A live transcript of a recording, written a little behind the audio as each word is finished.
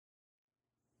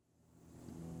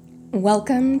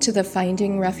Welcome to the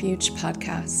Finding Refuge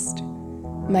podcast.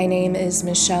 My name is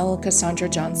Michelle Cassandra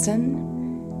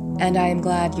Johnson, and I am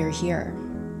glad you're here.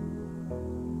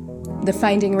 The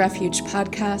Finding Refuge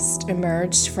podcast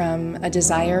emerged from a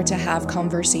desire to have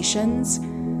conversations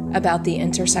about the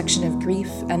intersection of grief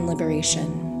and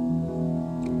liberation.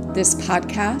 This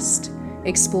podcast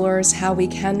explores how we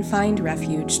can find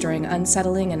refuge during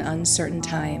unsettling and uncertain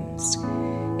times.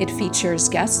 It features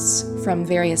guests from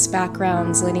various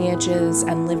backgrounds, lineages,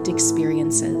 and lived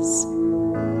experiences.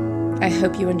 I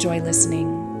hope you enjoy listening.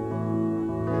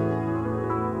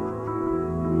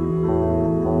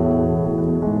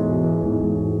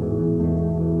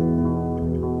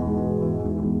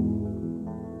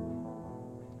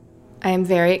 I am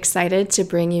very excited to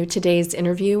bring you today's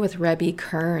interview with Rebbe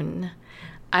Kern.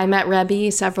 I met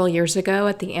Rebbe several years ago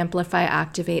at the Amplify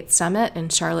Activate Summit in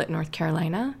Charlotte, North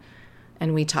Carolina.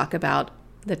 And we talk about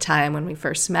the time when we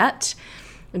first met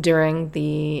during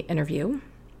the interview.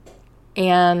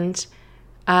 And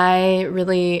I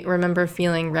really remember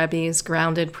feeling Rebbe's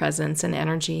grounded presence and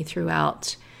energy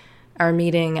throughout our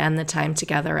meeting and the time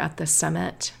together at the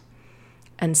summit.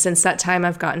 And since that time,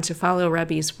 I've gotten to follow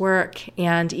Rebbe's work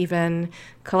and even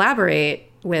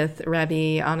collaborate with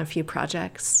Rebbe on a few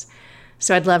projects.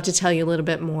 So I'd love to tell you a little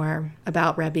bit more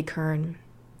about Rebbe Kern.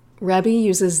 Rebbe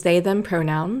uses they/them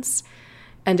pronouns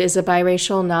and is a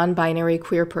biracial, non-binary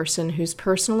queer person whose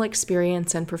personal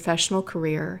experience and professional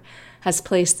career has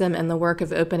placed them in the work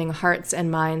of opening hearts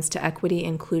and minds to equity,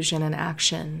 inclusion, and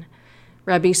action.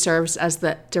 Rebbe serves as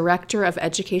the Director of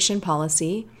Education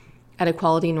Policy at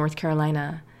Equality North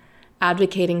Carolina,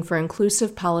 advocating for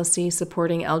inclusive policy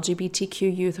supporting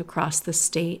LGBTQ youth across the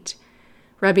state.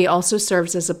 Rebbe also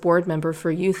serves as a board member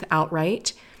for Youth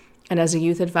Outright and as a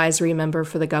youth advisory member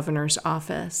for the governor's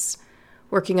office.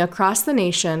 Working across the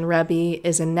nation, Rebbe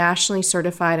is a nationally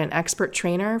certified and expert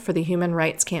trainer for the Human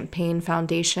Rights Campaign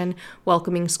Foundation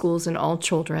Welcoming Schools and All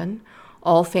Children,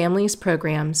 All Families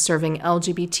programs serving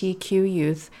LGBTQ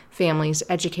youth, families,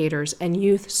 educators, and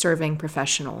youth-serving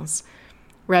professionals.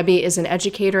 Rebbe is an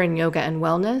educator in yoga and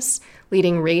wellness,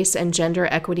 leading race and gender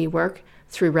equity work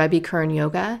through Rebbe Kern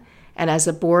Yoga, and as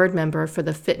a board member for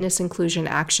the Fitness Inclusion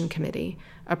Action Committee,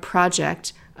 a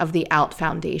project of the Out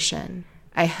Foundation.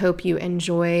 I hope you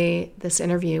enjoy this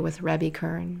interview with Rebbe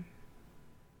Kern.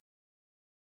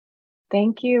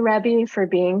 Thank you, Rebbe, for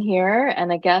being here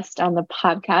and a guest on the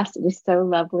podcast. It is so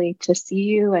lovely to see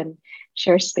you and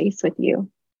share space with you.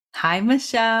 Hi,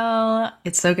 Michelle.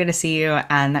 It's so good to see you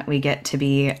and that we get to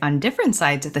be on different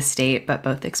sides of the state, but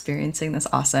both experiencing this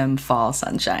awesome fall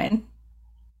sunshine.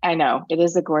 I know. It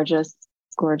is a gorgeous,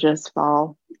 gorgeous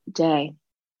fall day.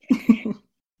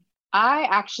 I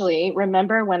actually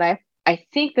remember when I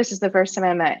think this is the first time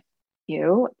I met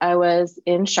you. I was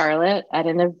in Charlotte at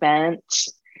an event,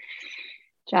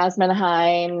 Jasmine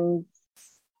Hines.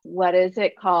 What is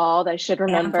it called? I should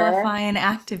remember. Amplify and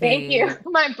Activate. Thank you.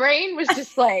 My brain was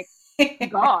just like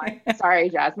gone. Sorry,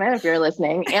 Jasmine, if you're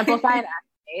listening. Amplify and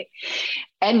Activate.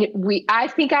 And I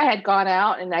think I had gone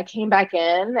out and I came back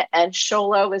in and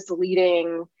Shola was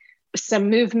leading some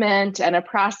movement and a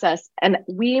process and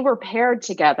we were paired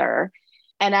together.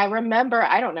 And I remember,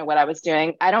 I don't know what I was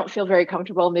doing. I don't feel very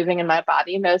comfortable moving in my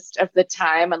body most of the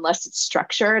time unless it's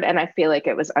structured. And I feel like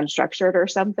it was unstructured or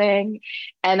something.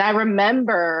 And I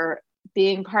remember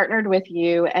being partnered with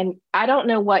you. And I don't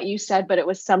know what you said, but it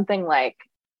was something like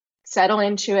settle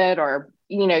into it or,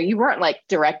 you weren't like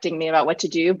directing me about what to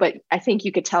do, but I think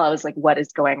you could tell I was like, what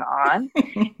is going on?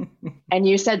 And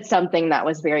you said something that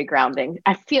was very grounding.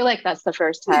 I feel like that's the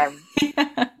first time.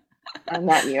 I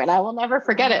met you and I will never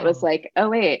forget it. It was like, oh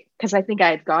wait, because I think I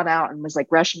had gone out and was like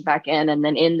rushing back in and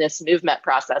then in this movement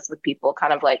process with people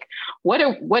kind of like,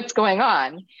 what's going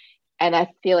on? And I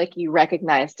feel like you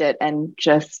recognized it and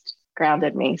just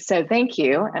grounded me. So thank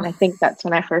you. And I think that's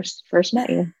when I first met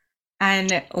you.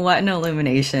 And what an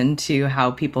illumination to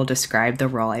how people describe the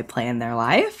role I play in their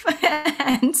life.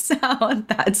 And so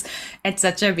it's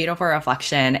such a beautiful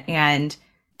reflection. And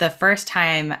the first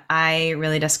time I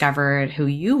really discovered who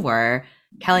you were,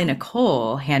 Kelly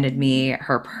Nicole handed me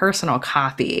her personal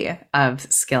copy of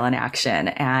Skill in Action.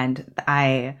 And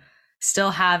I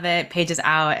still have it, pages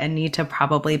out, and need to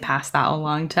probably pass that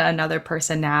along to another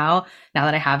person now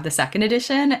that I have the second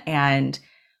edition. And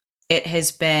it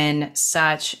has been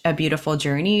such a beautiful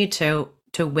journey to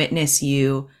witness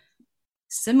you,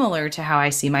 similar to how I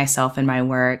see myself in my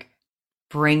work,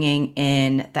 bringing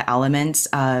in the elements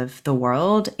of the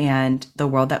world and the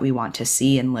world that we want to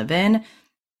see and live in,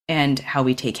 and how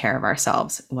we take care of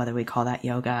ourselves, whether we call that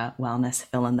yoga, wellness,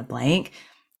 fill in the blank.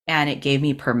 And it gave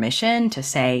me permission to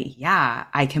say, yeah,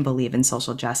 I can believe in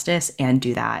social justice and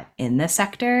do that in this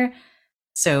sector.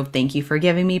 So thank you for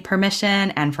giving me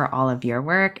permission and for all of your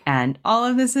work. And all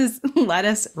of this has led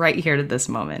us right here to this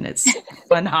moment. It's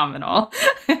phenomenal.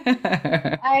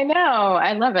 I know.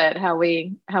 I love it how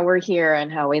we're here and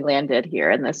how we landed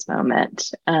here in this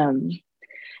moment.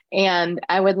 And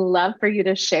I would love for you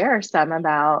to share some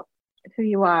about who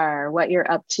you are, what you're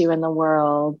up to in the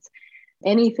world,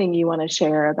 anything you want to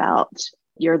share about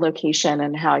your location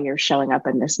and how you're showing up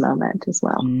in this moment as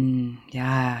well.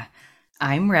 Yeah.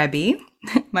 I'm Rebby.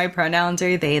 My pronouns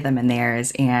are they, them, and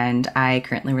theirs, and I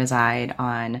currently reside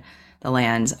on the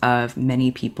lands of many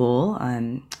people.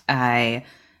 I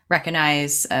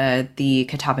recognize the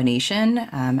Catawba Nation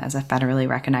as a federally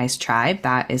recognized tribe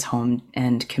that is home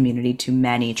and community to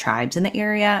many tribes in the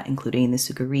area, including the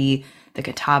Suguri, the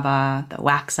Catawba, the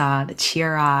Waxhaw, the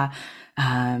Chira,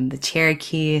 the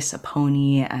Cherokee,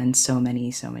 Saponi, and so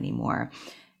many more.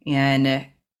 And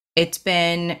it's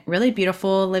been really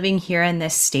beautiful living here in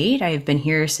this state. I've been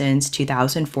here since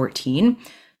 2014,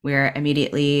 where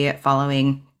immediately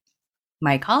following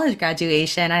my college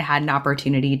graduation, I had an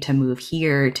opportunity to move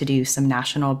here to do some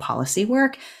national policy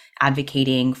work,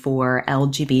 advocating for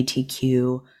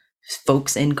LGBTQ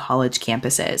folks in college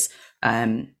campuses.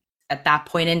 At that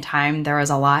point in time, there was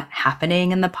a lot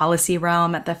happening in the policy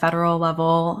realm at the federal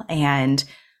level, and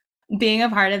being a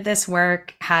part of this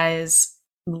work has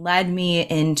led me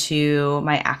into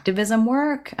my activism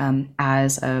work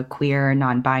as a queer,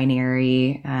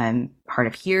 non-binary, hard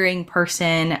of hearing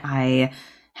person. I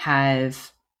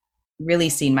have really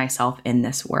seen myself in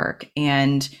this work.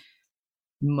 And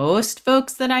most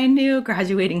folks that I knew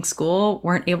graduating school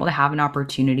weren't able to have an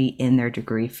opportunity in their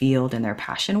degree field and their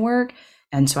passion work.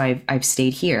 And so I've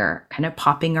stayed here, kind of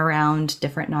popping around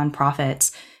different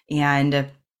nonprofits.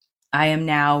 And I am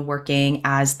now working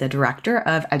as the Director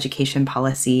of Education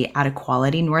Policy at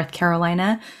Equality North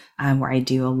Carolina, where I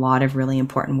do a lot of really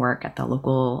important work at the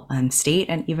local, state,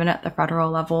 and even at the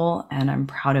federal level, and I'm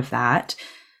proud of that.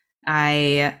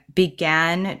 I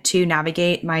began to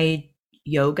navigate my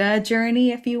yoga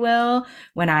journey, if you will,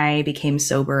 when I became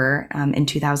sober in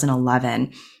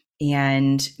 2011.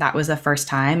 And that was the first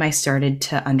time I started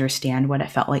to understand what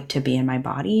it felt like to be in my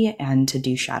body and to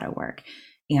do shadow work.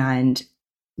 And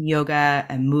yoga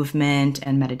and movement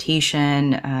and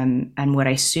meditation, and what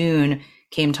I soon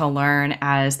came to learn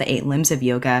as the 8 limbs of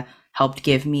yoga helped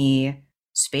give me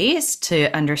space to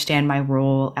understand my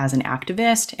role as an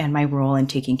activist and my role in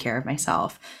taking care of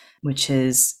myself, which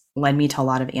has led me to a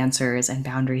lot of answers and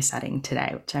boundary setting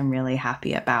today, which I'm really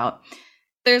happy about.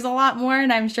 There's a lot more,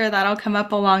 and I'm sure that'll come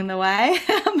up along the way,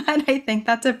 but I think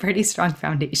that's a pretty strong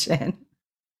foundation.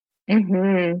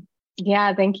 Mm-hmm.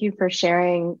 Yeah, thank you for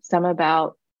sharing some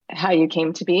about how you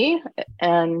came to be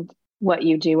and what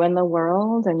you do in the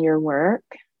world and your work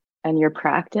and your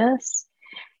practice.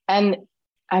 And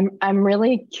I'm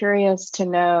really curious to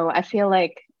know, I feel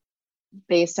like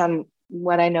based on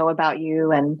what I know about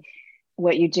you and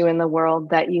what you do in the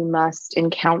world, that you must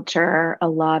encounter a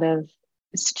lot of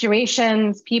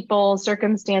situations, people,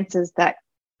 circumstances that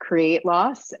create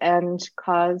loss and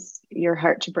cause your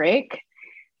heart to break.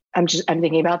 I'm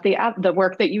thinking about the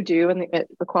work that you do in the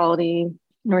Equality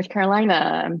North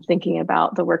Carolina. I'm thinking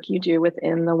about the work you do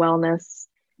within the wellness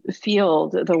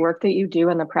field, the work that you do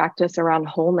in the practice around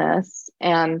wholeness.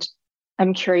 And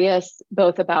I'm curious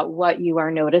both about what you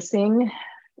are noticing,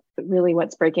 really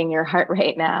what's breaking your heart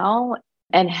right now,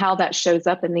 and how that shows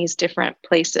up in these different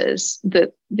places.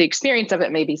 The experience of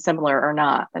it may be similar or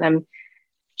not, but I'm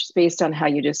just based on how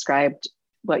you described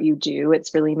what you do,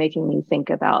 it's really making me think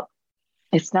about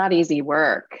it's not easy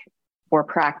work or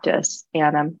practice.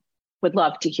 And I would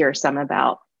love to hear some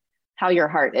about how your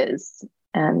heart is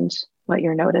and what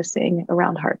you're noticing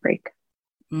around heartbreak.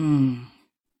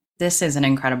 This is an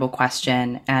incredible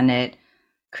question, and it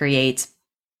creates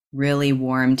really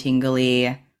warm,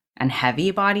 tingly, and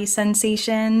heavy body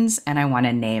sensations. And I want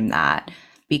to name that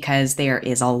because there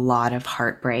is a lot of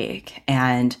heartbreak.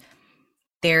 And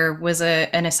there was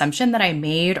an assumption that I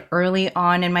made early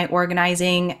on in my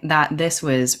organizing that this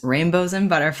was rainbows and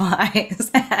butterflies.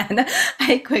 And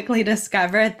I quickly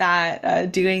discovered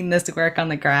that doing this work on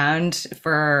the ground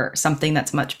for something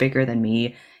that's much bigger than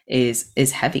me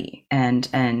is heavy, and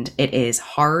it is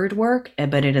hard work,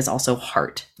 but it is also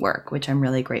heart work, which I'm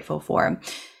really grateful for.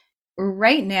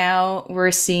 Right now,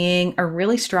 we're seeing a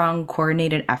really strong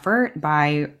coordinated effort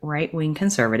by right-wing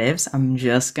conservatives. I'm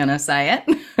just gonna say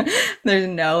it. There's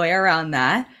no way around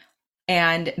that.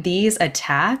 And these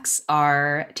attacks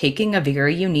are taking a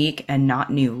very unique and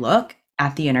not new look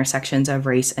at the intersections of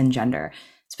race and gender.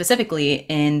 specifically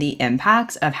in the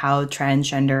impacts of how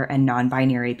transgender and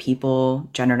non-binary people,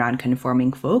 gender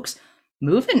non-conforming folks,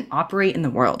 move and operate in the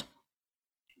world.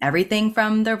 Everything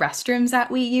from the restrooms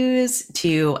that we use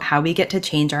to how we get to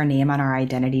change our name on our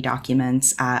identity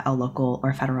documents at a local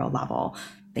or federal level,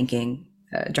 thinking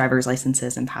driver's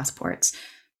licenses and passports.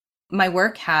 My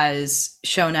work has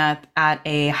shown up at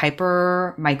a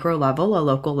hyper micro level, a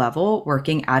local level,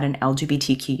 working at an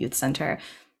LGBTQ youth center.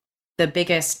 The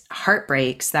biggest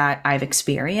heartbreaks that I've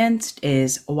experienced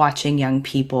is watching young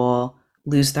people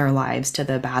lose their lives to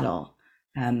the battle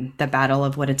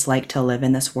of what it's like to live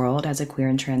in this world as a queer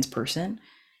and trans person,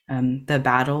 the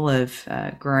battle of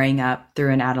growing up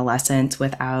through an adolescence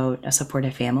without a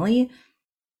supportive family,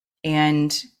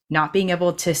 and not being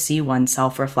able to see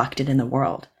oneself reflected in the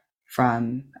world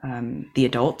from the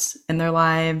adults in their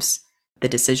lives, the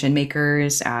decision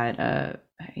makers at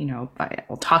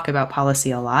we'll talk about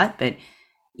policy a lot, but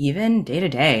even day to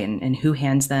day and who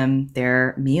hands them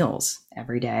their meals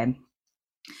every day.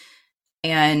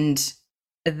 And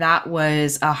that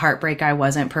was a heartbreak I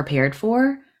wasn't prepared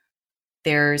for.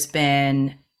 There's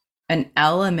been an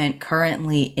element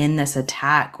currently in this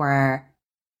attack where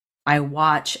I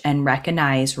watch and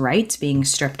recognize rights being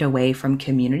stripped away from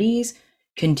communities,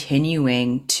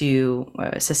 continuing to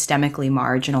systemically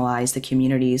marginalize the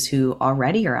communities who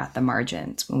already are at the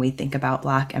margins when we think about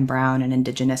Black and Brown and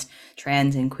Indigenous,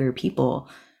 trans and queer people.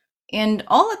 And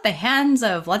all at the hands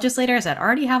of legislators that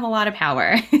already have a lot of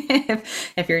power.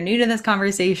 If you're new to this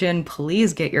conversation,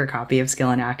 please get your copy of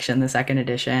Skill in Action, the second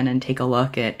edition, and take a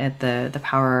look at the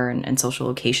power and social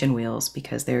location wheels,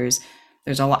 because there's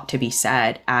a lot to be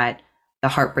said at the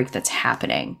heartbreak that's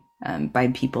happening by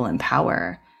people in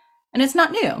power. And it's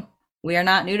not new. We are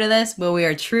not new to this, but we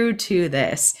are true to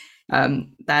this.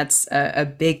 That's a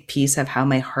big piece of how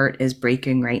my heart is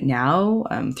breaking right now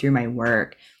through my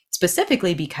work.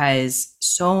 Specifically because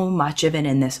so much of it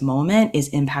in this moment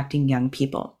is impacting young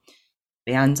people.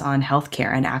 Bans on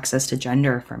healthcare and access to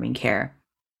gender-affirming care.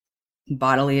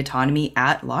 Bodily autonomy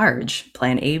at large,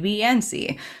 Plan A, B, and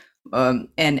C.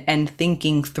 And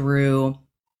thinking through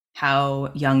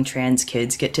how young trans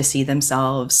kids get to see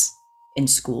themselves in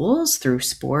schools through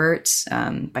sports,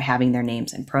 by having their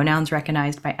names and pronouns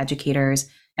recognized by educators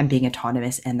and being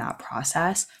autonomous in that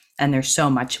process. And there's so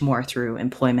much more through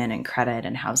employment and credit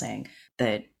and housing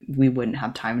that we wouldn't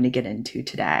have time to get into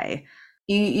today.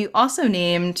 You also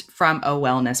named from a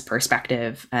wellness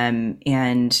perspective,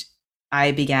 and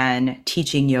I began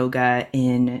teaching yoga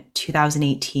in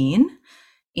 2018,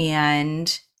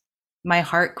 and my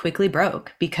heart quickly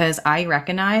broke because I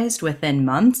recognized within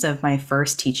months of my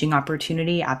first teaching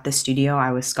opportunity at the studio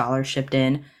I was scholarshiped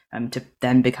in to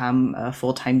then become a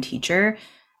full-time teacher,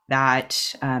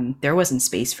 that there wasn't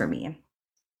space for me.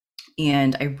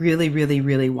 And I really, really,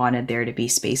 really wanted there to be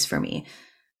space for me.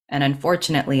 And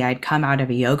unfortunately, I'd come out of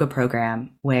a yoga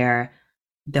program where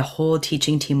the whole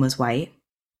teaching team was white,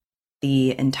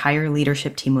 the entire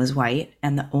leadership team was white,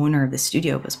 and the owner of the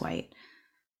studio was white.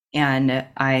 And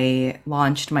I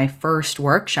launched my first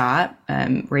workshop,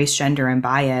 Race, Gender, and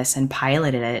Bias, and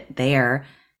piloted it there.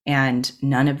 And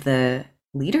none of the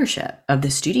leadership of the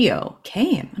studio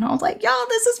came. And I was like, yo,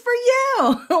 this is for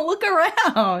you. Look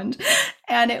around.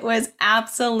 And it was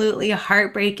absolutely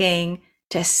heartbreaking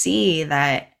to see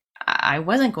that I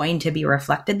wasn't going to be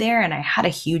reflected there. And I had a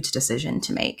huge decision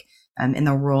to make in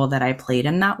the role that I played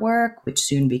in that work, which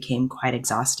soon became quite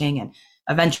exhausting and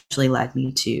eventually led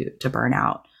me to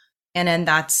burnout. And then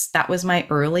that was my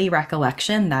early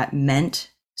recollection that meant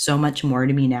so much more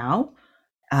to me now.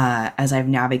 As I've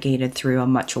navigated through a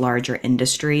much larger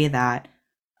industry that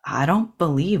I don't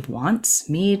believe wants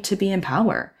me to be in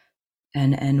power,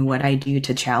 and what I do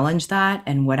to challenge that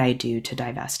and what I do to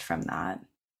divest from that.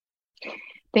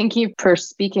 Thank you for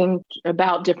speaking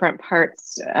about different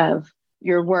parts of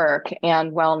your work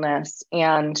and wellness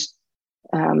and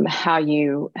how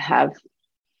you have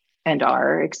and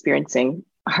are experiencing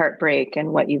heartbreak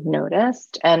and what you've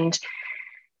noticed. And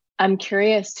I'm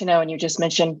curious to know, and you just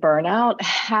mentioned burnout,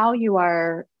 how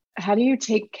do you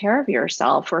take care of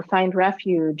yourself or find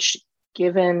refuge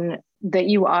given that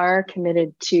you are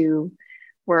committed to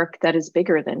work that is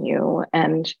bigger than you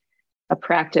and a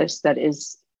practice that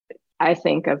is, I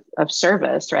think, of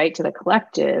service, right, to the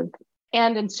collective.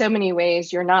 And in so many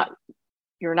ways, you're not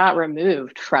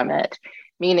removed from it,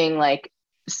 meaning like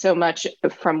so much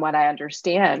from what I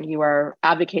understand, you are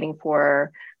advocating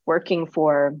for, working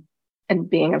for, and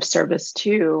being of service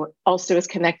to also is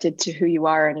connected to who you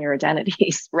are and your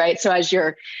identities, right? So as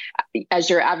you're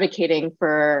advocating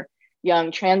for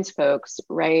young trans folks,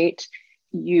 right?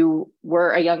 You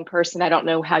were a young person. I don't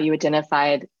know how you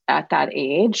identified at that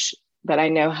age, but I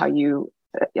know how you,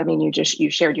 I mean, you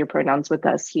shared your pronouns with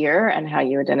us here and how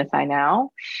you identify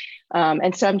now.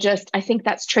 And so I think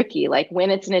that's tricky. Like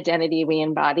when it's an identity we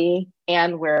embody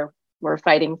and we're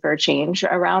fighting for a change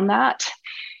around that,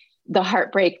 the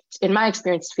heartbreak, in my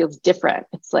experience, feels different.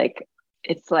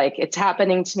 It's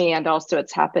happening to me, and also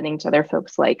it's happening to other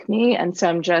folks like me. And so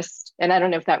and I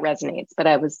don't know if that resonates, but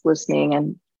I was listening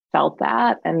and felt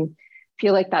that and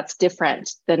feel like that's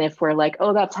different than if we're like,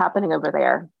 oh, that's happening over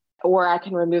there, or I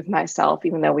can remove myself,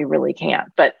 even though we really can't.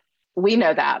 But we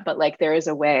know that, but like there is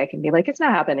a way I can be like, it's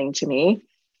not happening to me,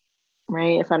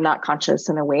 right? If I'm not conscious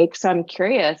and awake. So I'm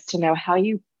curious to know how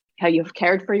you've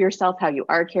cared for yourself, how you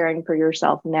are caring for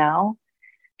yourself now,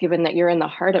 given that you're in the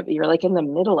heart of it, you're like in the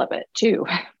middle of it too.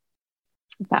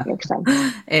 If that makes sense.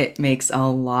 It makes a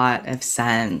lot of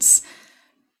sense.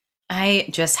 I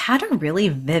just had a really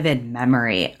vivid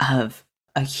memory of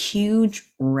a huge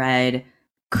red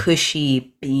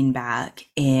cushy beanbag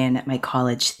in my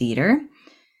college theater.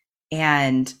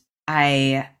 And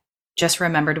I just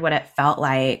remembered what it felt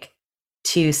like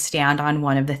to stand on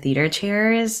one of the theater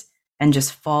chairs and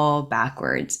just fall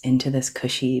backwards into this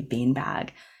cushy beanbag.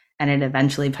 And it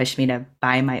eventually pushed me to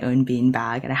buy my own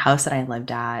beanbag at a house that I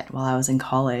lived at while I was in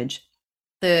college.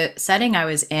 The setting I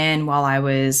was in while I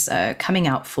was coming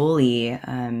out fully,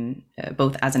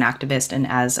 both as an activist and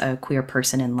as a queer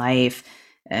person in life,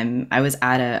 I was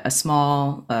at a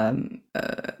small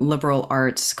liberal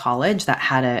arts college that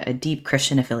had a deep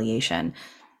Christian affiliation.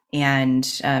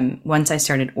 And once I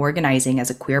started organizing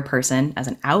as a queer person, as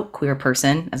an out queer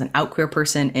person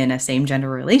in a same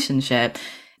gender relationship,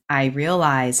 I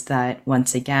realized that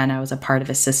once again, I was a part of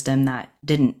a system that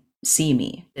didn't see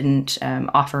me, didn't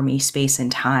offer me space and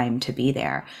time to be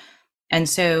there. And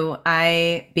so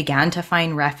I began to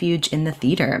find refuge in the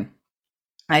theater.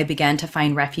 I began to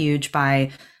find refuge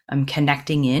by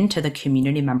connecting in to the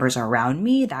community members around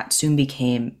me that soon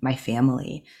became my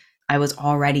family. I was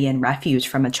already in refuge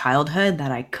from a childhood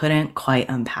that I couldn't quite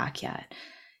unpack yet.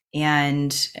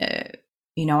 And,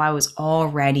 I was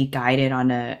already guided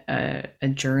on a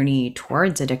journey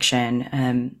towards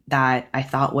addiction that I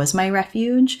thought was my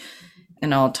refuge.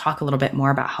 And I'll talk a little bit more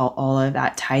about how all of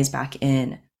that ties back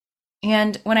in.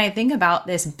 And when I think about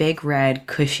this big red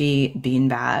cushy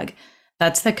beanbag,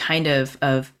 that's the kind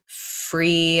of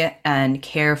free and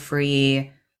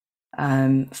carefree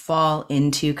fall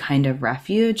into kind of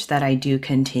refuge that I do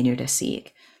continue to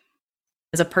seek.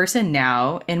 As a person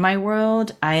now in my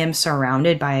world, I am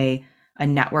surrounded by a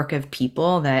network of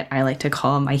people that I like to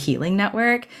call my healing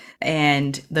network.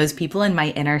 And those people in my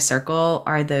inner circle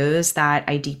are those that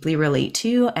I deeply relate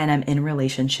to and I'm in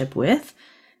relationship with.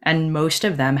 And most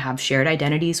of them have shared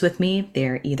identities with me.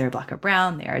 They're either Black or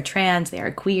brown, they are trans, they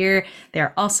are queer,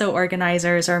 they're also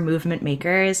organizers or movement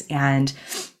makers. And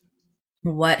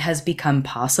what has become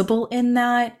possible in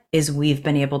that is we've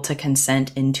been able to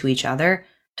consent into each other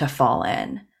to fall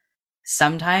in.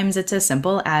 Sometimes it's as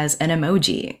simple as an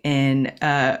emoji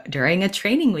during a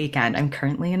training weekend. I'm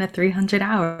currently in a 300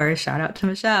 hour, shout out to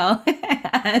Michelle,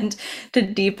 and to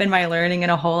deepen my learning in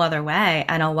a whole other way.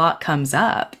 And a lot comes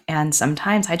up. And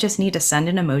sometimes I just need to send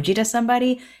an emoji to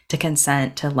somebody to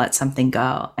consent to let something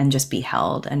go and just be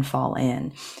held and fall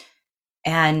in.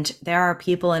 And there are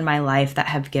people in my life that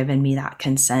have given me that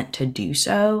consent to do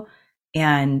so.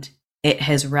 And it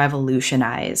has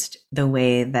revolutionized the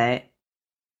way that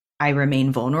I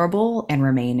remain vulnerable and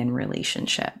remain in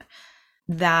relationship.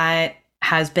 That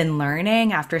has been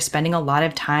learning after spending a lot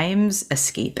of times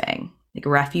escaping. Like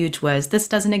refuge was, this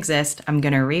doesn't exist. I'm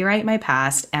going to rewrite my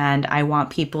past. And I want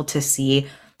people to see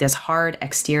this hard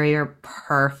exterior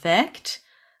perfect.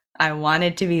 I want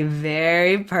it to be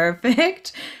very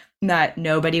perfect, that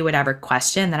nobody would ever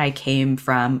question that I came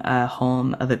from a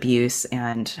home of abuse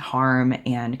and harm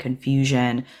and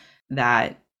confusion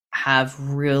that have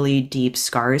really deep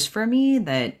scars for me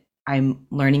that I'm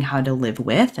learning how to live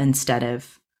with instead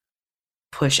of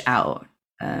push out.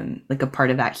 Like a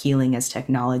part of that healing is to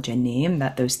acknowledge and name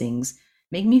that those things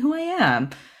make me who I am.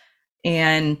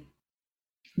 And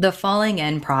the falling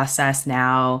in process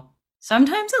now,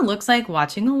 sometimes it looks like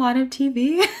watching a lot of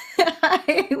TV.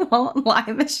 I won't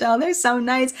lie, Michelle, they're so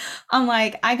nice. I'm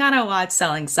like, I gotta watch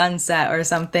Selling Sunset or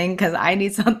something because I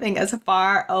need something as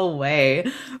far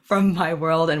away from my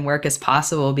world and work as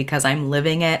possible because I'm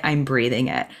living it, I'm breathing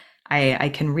it. I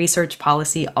can research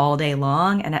policy all day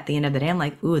long. And at the end of the day, I'm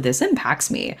like, ooh, this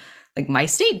impacts me. Like my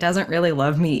state doesn't really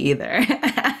love me either.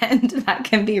 And that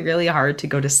can be really hard to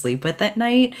go to sleep with at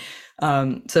night.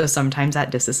 So sometimes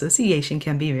that disassociation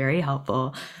can be very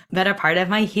helpful. But a part of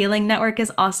my healing network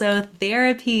is also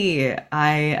therapy.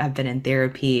 I have been in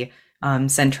therapy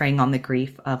centering on the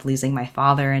grief of losing my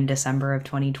father in December of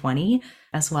 2020,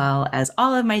 as well as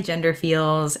all of my gender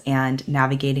feels and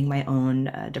navigating my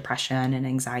own depression and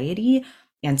anxiety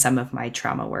and some of my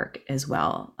trauma work as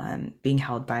well. Being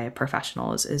held by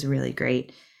professionals is really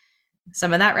great.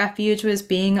 Some of that refuge was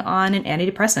being on an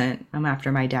antidepressant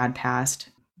after my dad passed.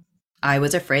 I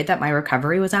was afraid that my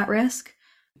recovery was at risk,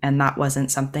 and that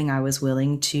wasn't something I was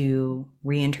willing to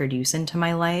reintroduce into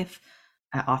my life.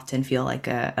 I often feel like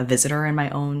a visitor in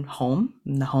my own home,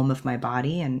 in the home of my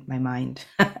body and my mind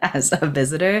as a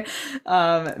visitor,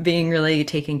 being really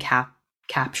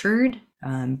captured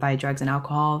by drugs and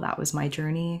alcohol. That was my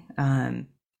journey.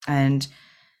 And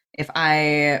if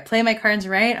I play my cards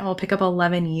right, I will pick up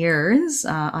 11 years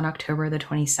on October the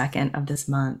 22nd of this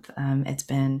month. It's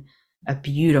been a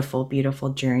beautiful,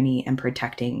 beautiful journey, and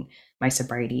protecting my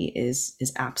sobriety is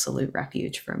absolute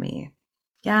refuge for me.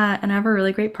 Yeah, and I have a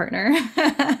really great partner.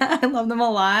 I love them a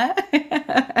lot.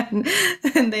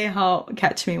 and they help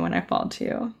catch me when I fall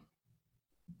too.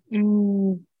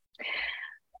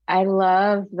 I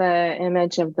love the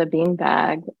image of the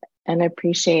beanbag and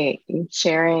appreciate you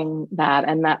sharing that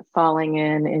and that falling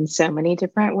in so many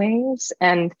different ways.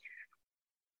 And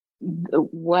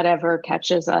whatever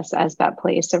catches us as that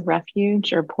place of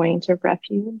refuge or point of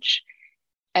refuge.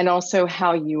 And also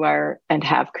how you are and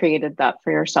have created that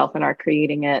for yourself and are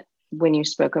creating it when you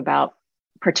spoke about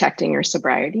protecting your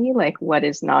sobriety, like what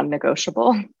is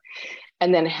non-negotiable,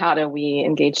 and then how do we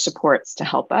engage supports to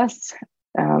help us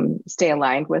stay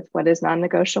aligned with what is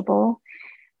non-negotiable.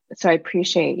 So I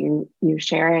appreciate you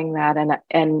sharing that.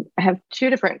 And I have two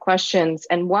different questions.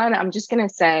 And one, I'm just going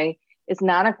to say, is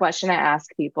not a question I ask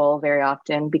people very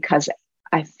often because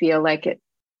I feel like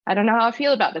I don't know how I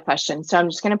feel about the question. So I'm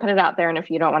just going to put it out there. And if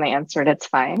you don't want to answer it, it's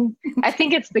fine. I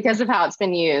think it's because of how it's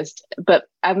been used, but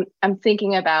I'm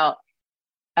thinking about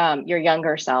your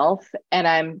younger self, and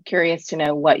I'm curious to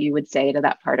know what you would say to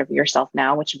that part of yourself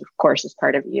now, which of course is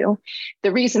part of you.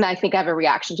 The reason I think I have a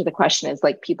reaction to the question is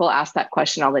like people ask that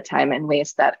question all the time in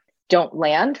ways that don't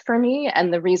land for me.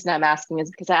 And the reason I'm asking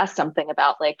is because I asked something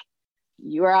about like,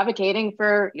 you are advocating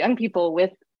for young people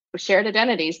with shared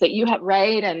identities that you have,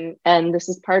 right? And this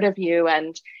is part of you.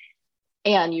 And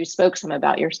you spoke some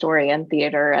about your story and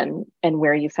theater and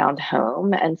where you found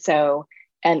home. And so,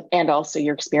 and also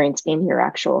your experience in your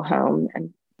actual home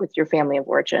and with your family of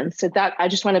origin. So that I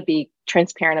just want to be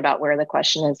transparent about where the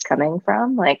question is coming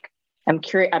from. Like, I'm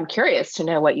curious to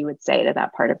know what you would say to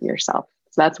that part of yourself.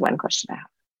 So that's one question I have.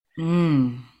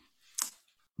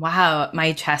 Wow,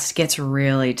 my chest gets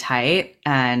really tight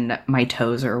and my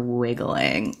toes are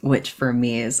wiggling, which for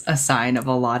me is a sign of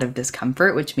a lot of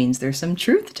discomfort, which means there's some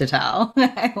truth to tell.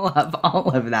 I love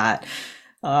all of that.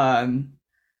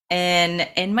 And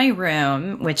in my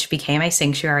room, which became my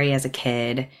sanctuary as a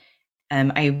kid,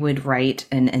 I would write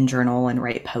and journal and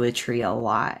write poetry a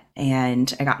lot.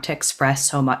 And I got to express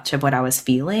so much of what I was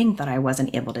feeling that I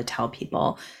wasn't able to tell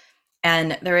people.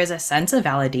 And there is a sense of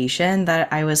validation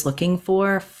that I was looking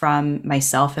for from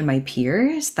myself and my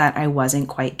peers that I wasn't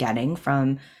quite getting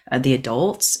from the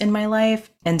adults in my life.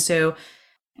 And so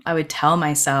I would tell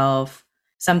myself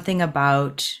something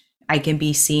about I can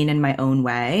be seen in my own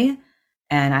way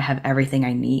and I have everything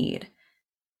I need.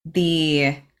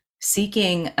 The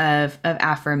seeking of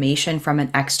affirmation from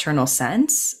an external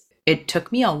sense, it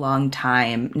took me a long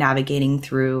time navigating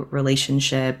through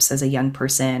relationships as a young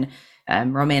person,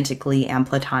 romantically and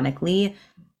platonically,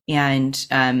 and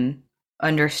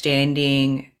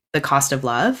understanding the cost of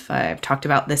love. I've talked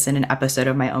about this in an episode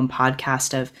of my own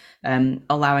podcast of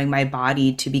allowing my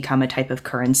body to become a type of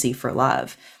currency for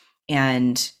love.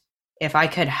 And if I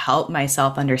could help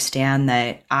myself understand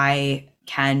that I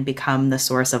can become the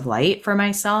source of light for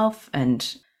myself,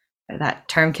 and that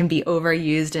term can be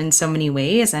overused in so many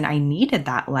ways, and I needed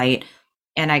that light.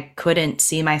 And I couldn't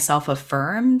see myself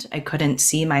affirmed. I couldn't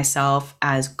see myself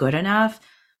as good enough.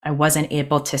 I wasn't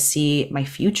able to see my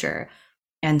future.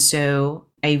 And so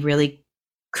I really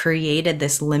created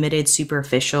this limited,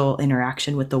 superficial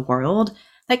interaction with the world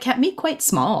that kept me quite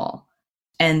small.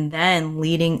 And then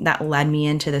that led me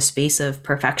into the space of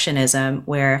perfectionism,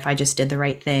 where if I just did the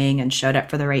right thing and showed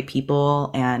up for the right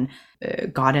people and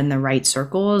got in the right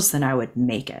circles, then I would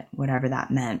make it, whatever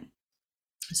that meant.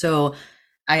 So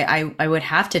I would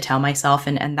have to tell myself,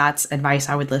 and that's advice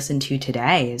I would listen to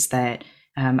today, is that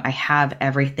I have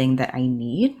everything that I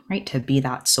need, right, to be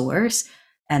that source,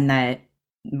 and that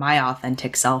my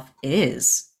authentic self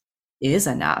is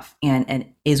enough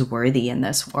and is worthy in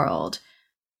this world.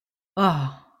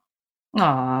 Oh,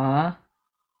 aw,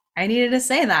 I needed to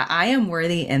say that. I am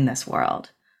worthy in this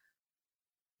world.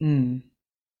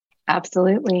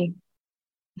 Absolutely.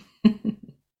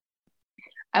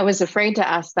 I was afraid to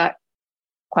ask that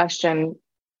question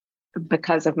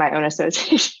because of my own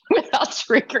association with how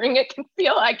triggering it can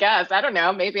feel, I guess. I don't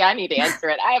know. Maybe I need to answer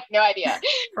it. I have no idea.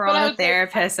 For But all I the was like,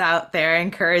 therapists out there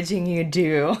encouraging you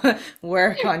to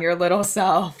work on your little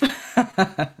self.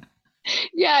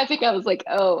 yeah, I think I was like,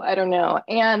 oh, I don't know.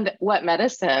 And what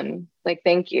medicine? Like,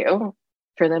 thank you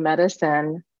for the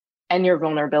medicine and your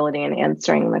vulnerability in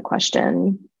answering the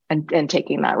question and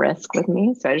taking that risk with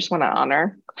me. So I just want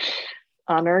to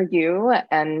honor you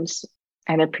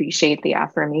and appreciate the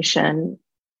affirmation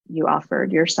you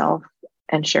offered yourself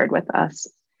and shared with us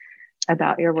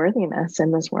about your worthiness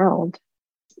in this world.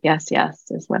 Yes, yes,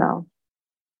 is what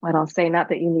I'll say. Not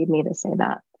that you need me to say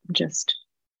that. Just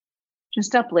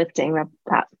uplifting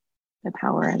the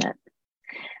power in it.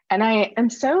 And I am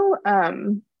so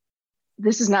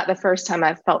this is not the first time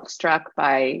I've felt struck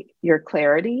by your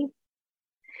clarity.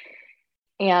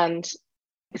 And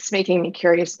it's making me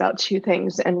curious about two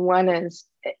things. And one is,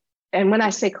 and when I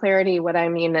say clarity, what I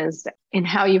mean is in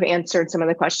how you've answered some of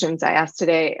the questions I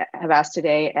have asked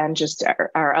today, and just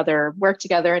our other work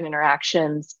together and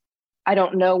interactions. I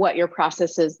don't know what your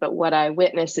process is, but what I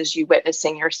witness is you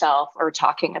witnessing yourself or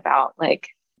talking about, like,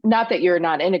 not that you're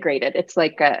not integrated. It's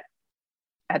like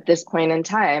at this point in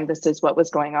time, this is what was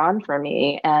going on for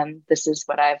me. And this is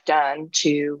what I've done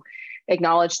to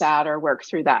acknowledge that or work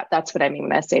through that. That's what I mean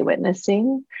when I say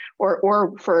witnessing,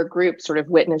 or for a group, sort of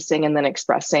witnessing and then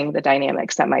expressing the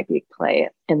dynamics that might be at play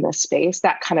in this space.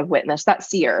 That kind of witness, that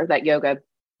seer that yoga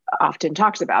often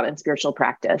talks about in spiritual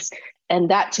practice.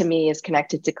 And that to me is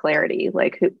connected to clarity.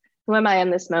 Like, who am I in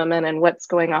this moment, and what's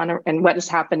going on, and what is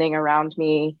happening around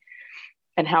me,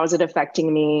 and how is it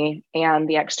affecting me and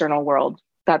the external world?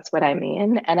 That's what I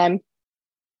mean. And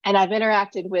I've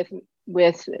interacted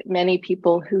with many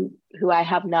people who I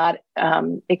have not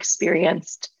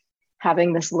experienced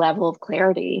having this level of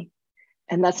clarity.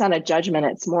 And that's not a judgment.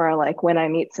 It's more like when I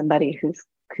meet somebody who's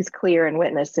clear and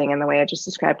witnessing in the way I just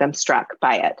described, I'm struck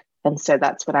by it. And so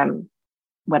that's what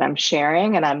I'm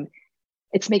sharing. And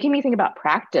it's making me think about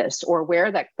practice, or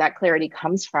where that clarity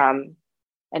comes from.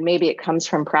 And maybe it comes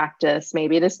from practice.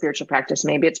 Maybe it is spiritual practice.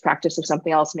 Maybe it's practice of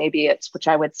something else. Maybe it's, which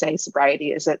I would say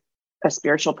sobriety is a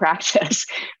spiritual practice,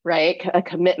 right? A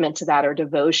commitment to that, or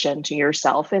devotion to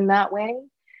yourself in that way.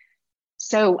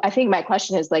 So I think my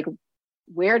question is, like,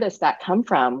 where does that come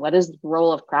from? What is the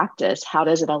role of practice? How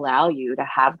does it allow you to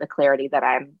have the clarity that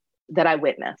I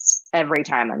witness every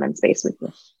time I'm in space with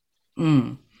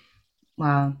you?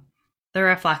 Wow. The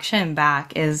reflection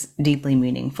back is deeply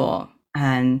meaningful.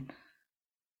 And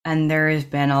there has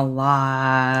been a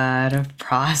lot of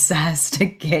process to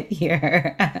get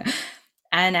here.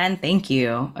 And thank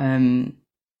you.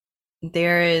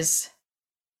 There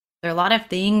are a lot of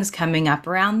things coming up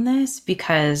around this,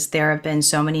 because there have been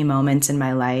so many moments in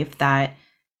my life that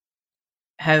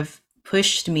have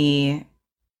pushed me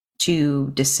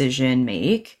to decision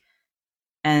make.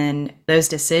 And those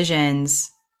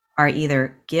decisions are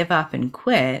either give up and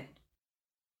quit,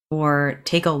 or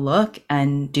take a look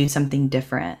and do something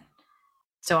different.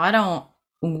 So I don't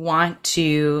want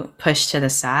to push to the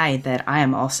side that I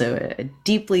am also a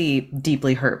deeply,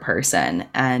 deeply hurt person.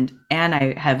 And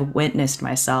I have witnessed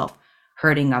myself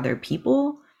hurting other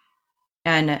people.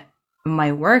 And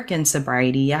my work in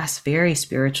sobriety, yes, very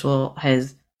spiritual,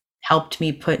 has helped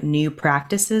me put new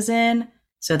practices in,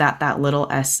 so that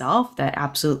little S self that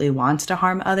absolutely wants to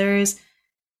harm others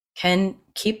can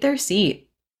keep their seat.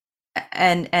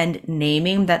 And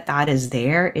naming that is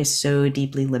there is so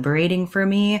deeply liberating for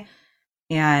me.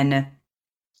 And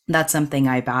that's something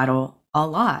I battle a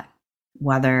lot,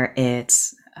 whether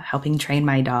it's helping train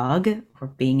my dog, or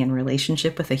being in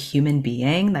relationship with a human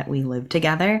being that we live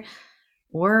together,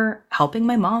 or helping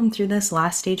my mom through this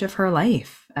last stage of her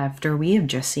life after we have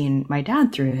just seen my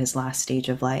dad through his last stage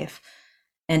of life.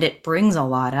 And it brings a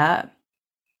lot up.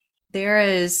 There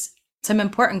is some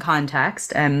important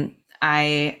context.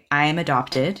 I am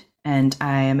adopted, and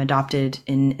I am adopted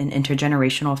in an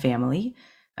intergenerational family.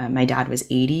 My dad was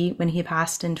 80 when he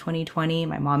passed in 2020.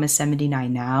 My mom is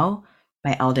 79 now.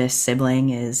 My eldest sibling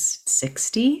is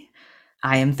 60.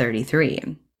 I am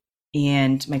 33.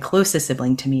 And my closest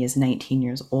sibling to me is 19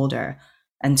 years older.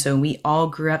 And so we all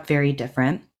grew up very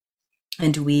different.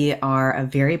 And we are a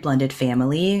very blended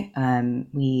family.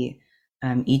 We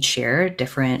each share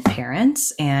different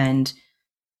parents. And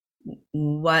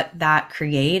what that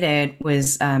created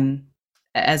was,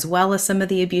 as well as some of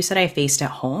the abuse that I faced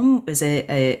at home, was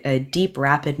a deep,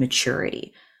 rapid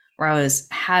maturity, where I was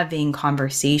having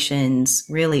conversations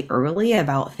really early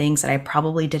about things that I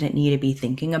probably didn't need to be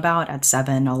thinking about at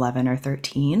 7, 11, or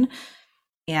 13.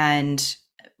 And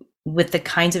with the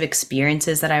kinds of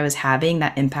experiences that I was having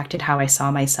that impacted how I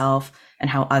saw myself and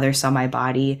how others saw my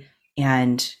body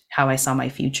and how I saw my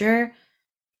future,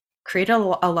 created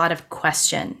a lot of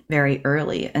question very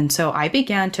early. And so I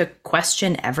began to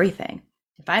question everything.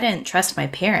 If I didn't trust my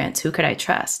parents, who could I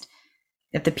trust?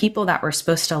 If the people that were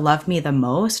supposed to love me the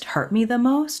most hurt me the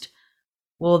most,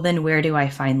 well, then where do I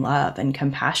find love and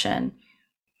compassion?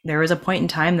 There was a point in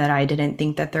time that I didn't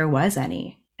think that there was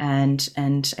any. And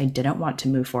I didn't want to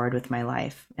move forward with my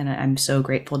life. And I'm so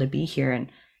grateful to be here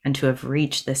and to have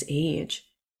reached this age.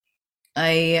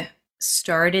 I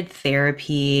started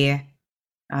therapy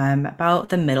about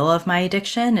the middle of my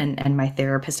addiction. And my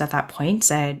therapist at that point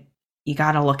said, you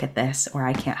got to look at this or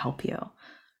I can't help you.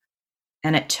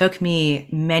 And it took me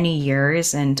many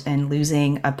years and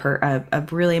losing a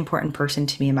really important person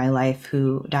to me in my life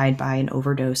who died by an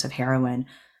overdose of heroin,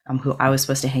 who I was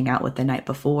supposed to hang out with the night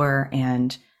before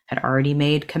and had already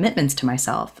made commitments to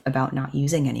myself about not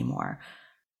using anymore.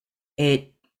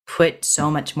 It put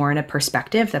so much more into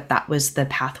perspective that was the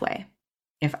pathway.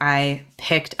 If I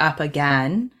picked up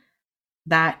again,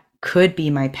 that could be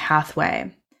my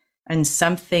pathway. And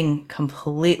something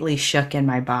completely shook in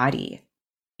my body.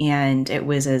 And it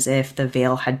was as if the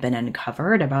veil had been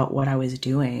uncovered about what I was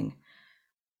doing.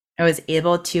 I was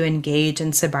able to engage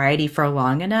in sobriety for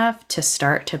long enough to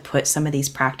start to put some of these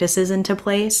practices into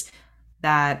place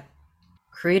that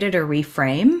created a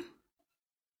reframe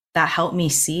that helped me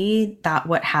see that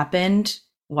what happened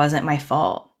wasn't my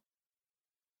fault.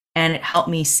 And it helped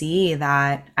me see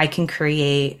that I can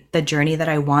create the journey that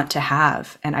I want to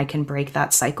have and I can break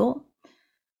that cycle.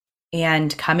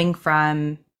 And coming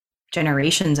from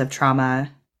generations of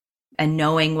trauma and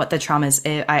knowing what the trauma is,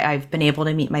 I've been able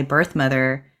to meet my birth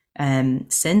mother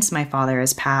since my father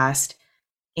has passed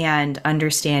and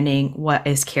understanding what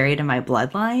is carried in my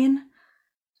bloodline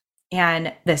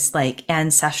and this like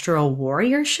ancestral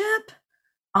warriorship.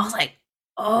 I was like,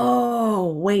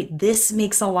 oh, wait, this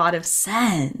makes a lot of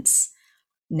sense.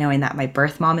 Knowing that my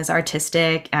birth mom is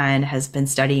artistic and has been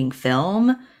studying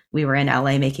film. We were in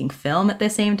LA making film at the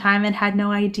same time and had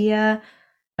no idea.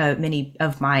 Many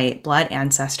of my blood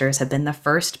ancestors have been the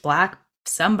first Black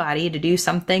somebody to do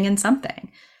something in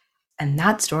something. And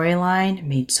that storyline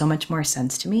made so much more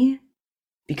sense to me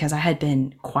because I had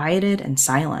been quieted and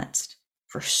silenced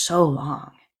for so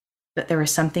long. But there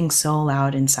was something so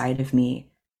loud inside of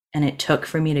me. And it took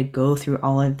for me to go through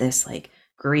all of this like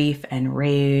grief and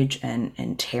rage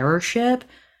and terrorship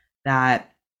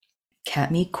that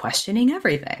kept me questioning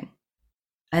everything.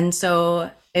 And so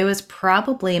it was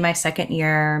probably my second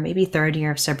year, maybe third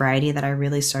year of sobriety that I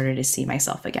really started to see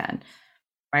myself again.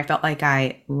 Where I felt like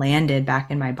I landed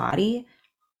back in my body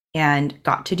and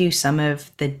got to do some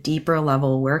of the deeper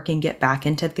level work and get back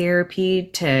into therapy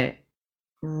to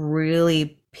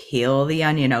really peel the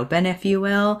onion open, if you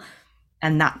will.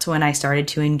 And that's when I started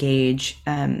to engage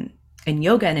in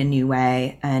yoga in a new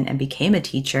way and became a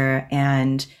teacher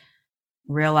and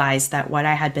realized that what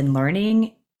I had been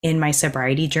learning in my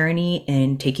sobriety journey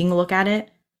in taking a look at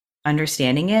it,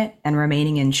 understanding it, and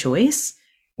remaining in choice,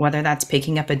 whether that's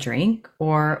picking up a drink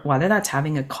or whether that's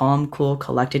having a calm, cool,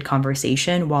 collected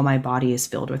conversation while my body is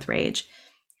filled with rage,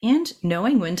 and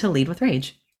knowing when to lead with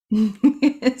rage.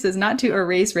 This is not to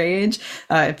erase rage.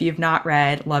 If you've not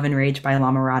read Love and Rage by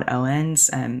Lama Rod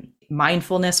Owens,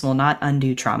 mindfulness will not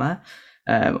undo trauma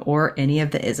or any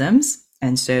of the isms.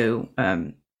 And so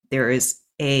there is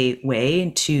a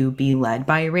way to be led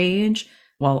by rage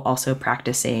while also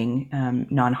practicing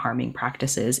non-harming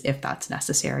practices if that's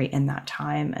necessary in that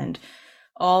time. And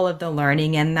all of the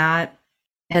learning in that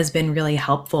has been really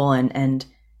helpful, and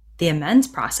the amends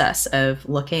process of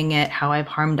looking at how I've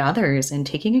harmed others and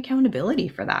taking accountability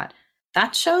for that.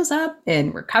 That shows up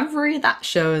in recovery, that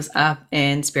shows up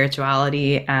in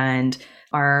spirituality and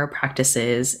our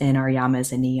practices in our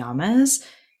yamas and niyamas.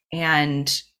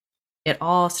 And it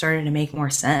all started to make more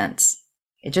sense.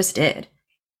 It just did.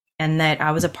 And that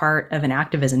I was a part of an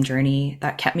activism journey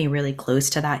that kept me really close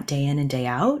to that day in and day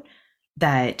out,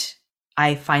 that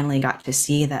I finally got to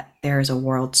see that there's a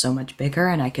world so much bigger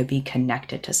and I could be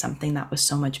connected to something that was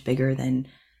so much bigger than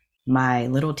my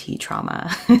little t trauma,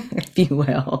 if you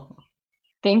will.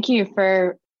 Thank you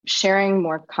for sharing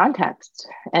more context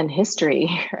and history,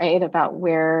 right, about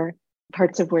where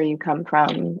parts of where you come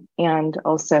from, and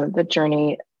also the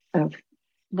journey of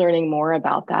learning more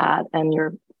about that and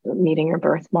your meeting your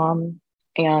birth mom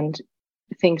and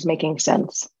things making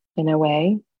sense in a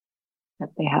way that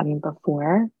they hadn't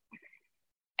before,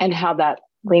 and how that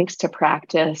links to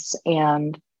practice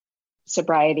and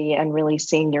sobriety and really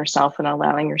seeing yourself and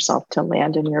allowing yourself to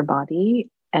land in your body,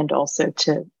 and also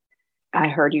to, I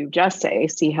heard you just say,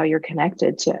 see how you're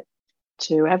connected to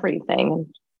to everything.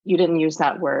 And you didn't use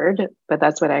that word, but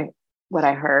that's what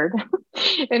I heard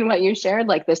in what you shared,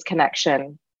 like this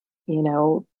connection, you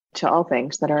know, to all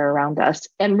things that are around us,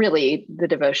 and really the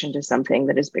devotion to something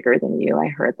that is bigger than you. I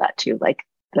heard that too, like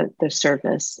the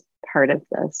service part of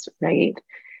this, right?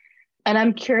 And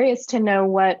I'm curious to know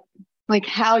like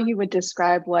how you would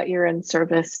describe what you're in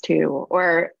service to,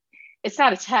 or it's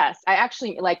not a test. I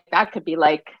actually like that could be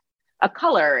like a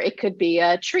color, it could be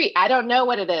a tree. I don't know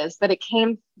what it is, but it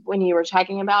came when you were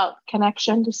talking about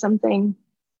connection to something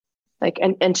like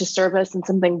and to service and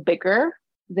something bigger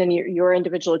than your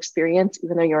individual experience,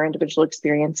 even though your individual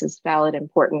experience is valid,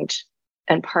 important,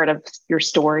 and part of your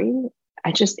story.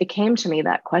 It came to me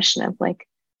that question of like,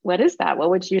 what is that?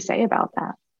 What would you say about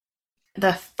that?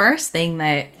 The first thing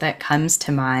that comes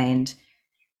to mind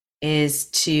is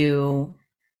to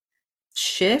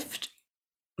shift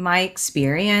my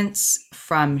experience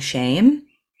from shame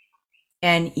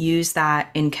and use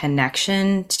that in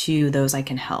connection to those I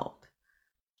can help.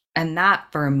 And that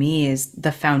for me is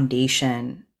the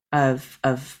foundation of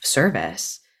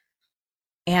service.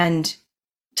 And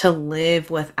to live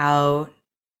without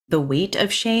the weight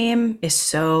of shame is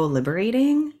so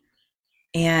liberating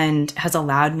and has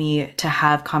allowed me to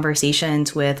have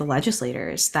conversations with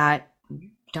legislators that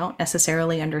don't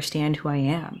necessarily understand who I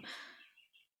am,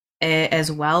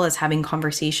 as well as having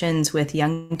conversations with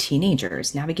young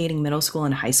teenagers navigating middle school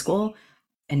and high school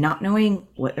and not knowing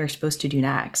what they're supposed to do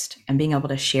next, and being able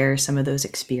to share some of those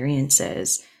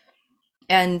experiences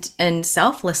and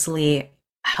selflessly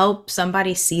help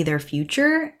somebody see their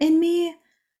future in me.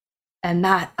 And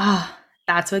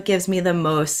that's what gives me the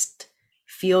most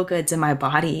feel goods in my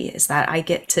body, is that I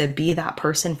get to be that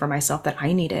person for myself that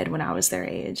I needed when I was their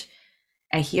age.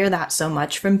 I hear that so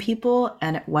much from people,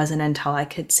 and it wasn't until I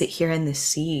could sit here in this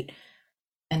seat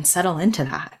and settle into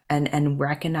that and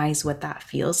recognize what that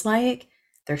feels like.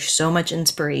 There's so much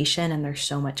inspiration and there's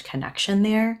so much connection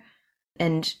there.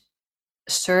 And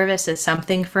service is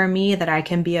something for me that I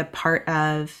can be a part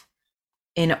of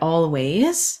in all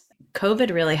ways.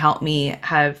 COVID really helped me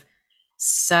have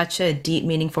such a deep,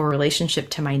 meaningful relationship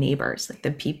to my neighbors, like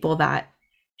the people that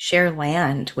share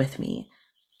land with me,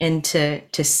 and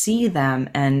to see them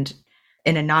and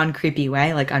in a non-creepy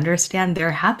way, like understand their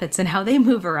habits and how they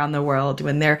move around the world.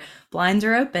 When their blinds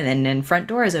are open and front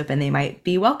doors open, they might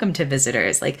be welcome to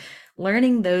visitors. Like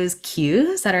learning those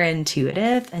cues that are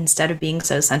intuitive instead of being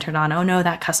so centered on, oh no,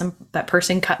 that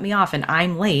person cut me off and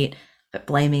I'm late, but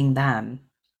blaming them.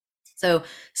 So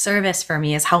service for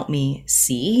me has helped me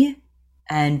see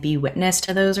and be witness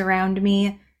to those around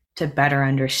me to better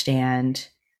understand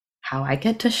how I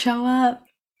get to show up.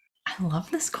 I love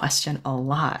this question a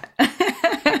lot.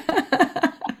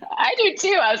 I do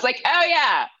too. I was like, oh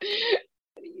yeah,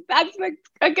 that's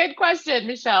a good question,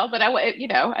 Michelle. But I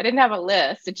didn't have a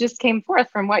list. It just came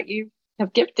forth from what you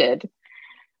have gifted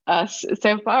us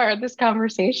so far in this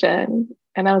conversation.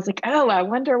 And I was like, oh, I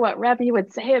wonder what Rebby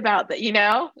would say about that.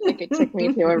 Like it took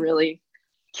me to a really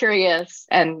curious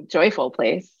and joyful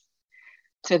place.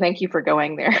 So thank you for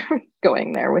going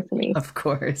there with me. Of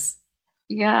course.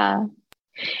 Yeah.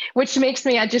 Which makes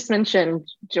me, I just mentioned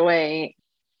joy,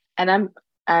 and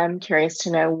I'm curious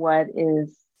to know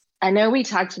I know we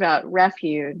talked about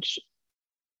refuge,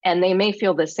 and they may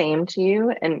feel the same to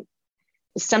you. And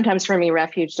sometimes for me,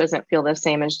 refuge doesn't feel the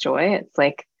same as joy. It's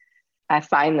like, I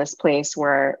find this place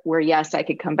where yes, I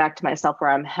could come back to myself, where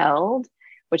I'm held,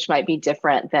 which might be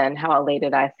different than how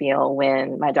elated I feel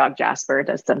when my dog Jasper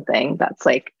does something that's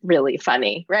like really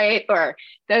funny, right? Or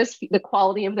the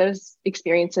quality of those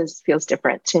experiences feels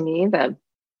different to me than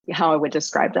how I would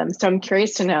describe them. So I'm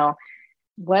curious to know,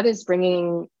 what is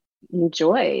bringing you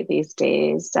joy these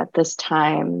days at this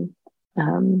time?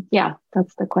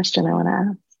 That's the question I want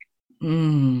to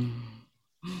ask.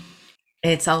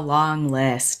 It's a long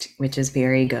list, which is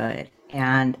very good.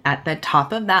 And at the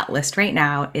top of that list right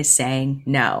now is saying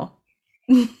no.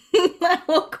 I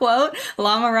will quote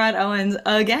Lama Rod Owens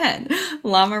again.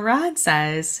 Lama Rod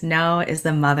says, no is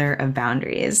the mother of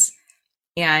boundaries.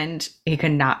 And he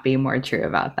could not be more true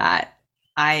about that.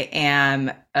 I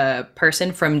am a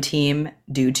person from team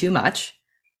do too much.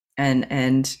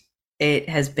 And it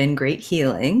has been great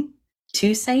healing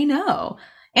to say no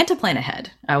and to plan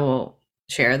ahead. I will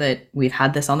share that we've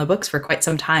had this on the books for quite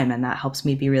some time, and that helps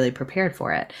me be really prepared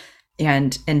for it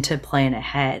and to plan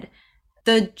ahead.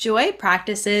 The joy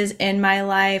practices in my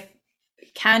life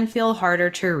can feel harder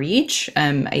to reach.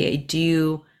 I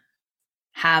do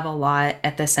have a lot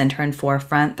at the center and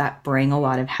forefront that bring a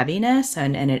lot of heaviness,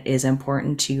 and it is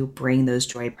important to bring those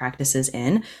joy practices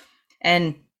in.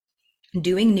 And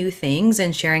doing new things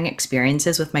and sharing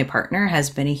experiences with my partner has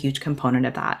been a huge component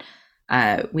of that.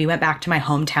 We went back to my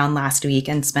hometown last week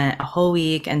and spent a whole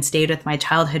week and stayed with my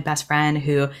childhood best friend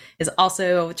who is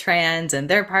also trans, and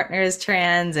their partner is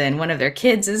trans, and one of their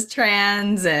kids is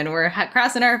trans, and we're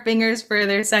crossing our fingers for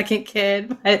their second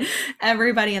kid. But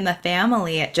everybody in the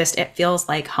family, it feels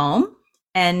like home.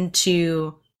 And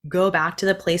to go back to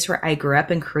the place where I grew up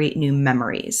and create new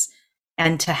memories,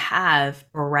 and to have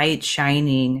bright,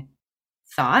 shining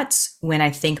thoughts when I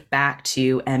think back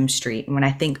to M Street, and when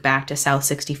I think back to South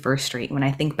 61st Street, when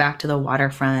I think back to the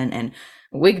waterfront and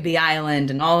Whigby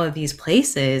Island and all of these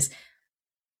places,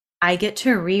 I get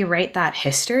to rewrite that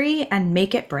history and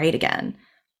make it bright again.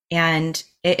 And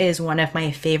it is one of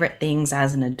my favorite things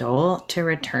as an adult to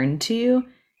return to,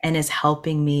 and is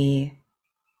helping me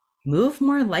move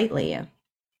more lightly.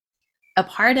 A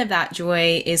part of that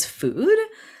joy is food.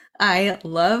 I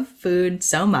love food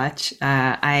so much.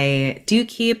 I do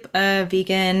keep a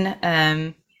vegan.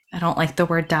 I don't like the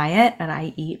word diet, but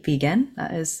I eat vegan.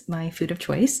 That is my food of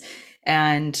choice.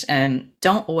 And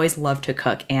don't always love to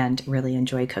cook, and really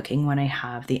enjoy cooking when I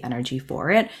have the energy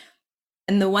for it.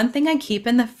 And the one thing I keep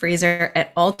in the freezer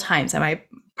at all times, and my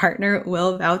partner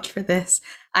will vouch for this,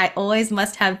 I always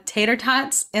must have tater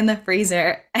tots in the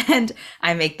freezer, and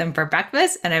I make them for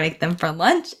breakfast and I make them for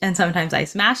lunch. And sometimes I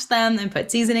smash them and put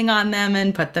seasoning on them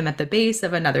and put them at the base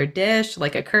of another dish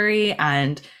like a curry.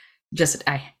 And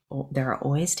there are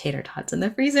always tater tots in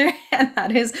the freezer. And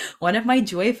that is one of my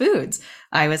joy foods.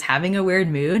 I was having a weird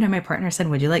mood and my partner said,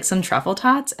 "Would you like some truffle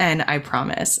tots?" And I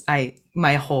promise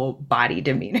my whole body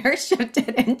demeanor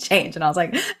shifted and changed. And I was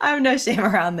like, I have no shame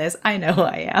around this. I know who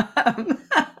I am.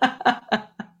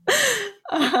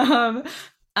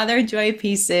 Other joy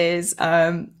pieces,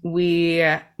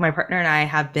 my partner and I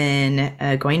have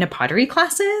been going to pottery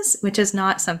classes, which is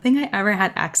not something I ever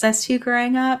had access to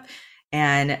growing up.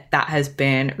 And that has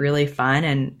been really fun.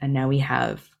 And now we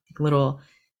have little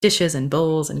dishes and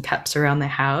bowls and cups around the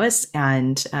house.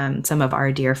 And some of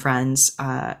our dear friends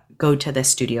go to this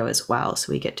studio as well.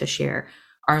 So we get to share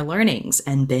our learnings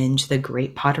and binge the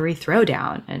Great Pottery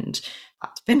Throwdown. And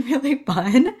that's been really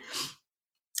fun.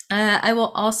 I will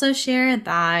also share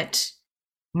that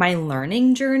my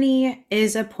learning journey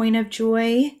is a point of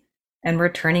joy, and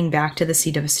returning back to the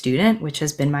seat of a student, which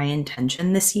has been my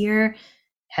intention this year,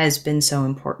 has been so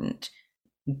important.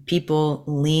 People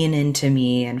lean into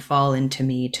me and fall into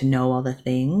me to know all the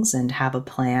things and have a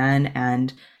plan,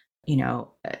 and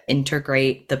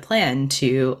integrate the plan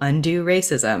to undo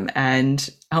racism and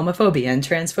homophobia and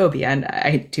transphobia. And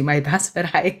I do my best,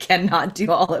 but I cannot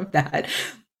do all of that.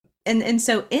 And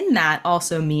so in that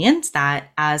also means that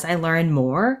as I learn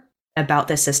more about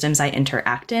the systems I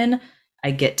interact in, I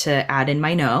get to add in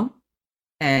my no.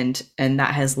 And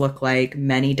that has looked like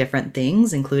many different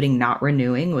things, including not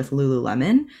renewing with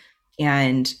Lululemon,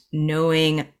 and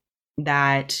knowing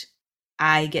that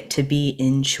I get to be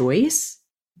in choice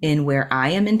in where I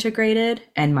am integrated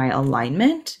and my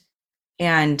alignment,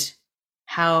 and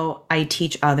how I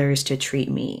teach others to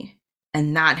treat me.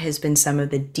 And that has been some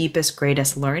of the deepest,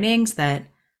 greatest learnings, that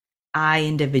I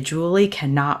individually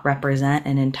cannot represent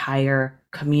an entire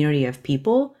community of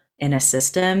people in a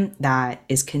system that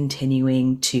is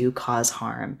continuing to cause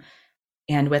harm.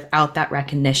 And without that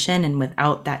recognition and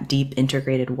without that deep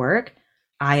integrated work,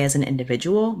 I as an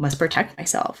individual must protect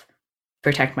myself,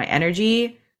 protect my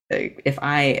energy. If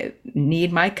I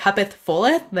need my cuppeth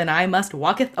fulleth, then I must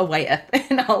walketh awayeth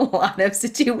in a lot of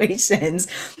situations.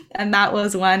 And that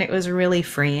was one. It was really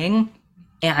freeing.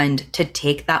 And to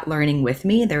take that learning with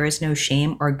me, there is no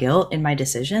shame or guilt in my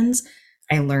decisions.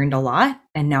 I learned a lot,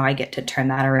 and now I get to turn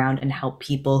that around and help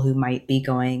people who might be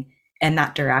going in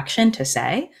that direction to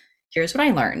say, here's what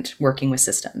I learned working with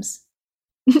systems.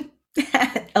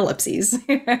 Ellipses.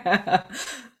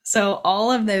 So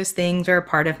all of those things are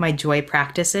part of my joy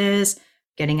practices: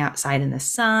 getting outside in the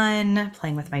sun,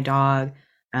 playing with my dog,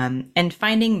 and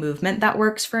finding movement that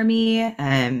works for me.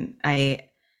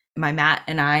 My Matt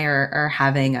and I are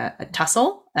having a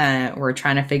tussle. We're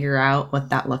trying to figure out what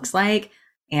that looks like.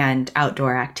 And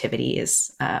outdoor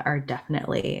activities are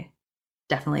definitely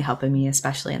helping me,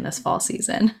 especially in this fall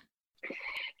season.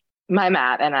 My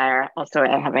Matt and I are also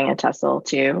having a tussle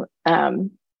too.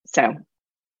 So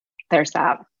there's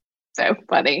that. So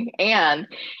funny. And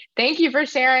thank you for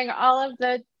sharing all of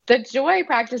the joy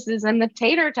practices and the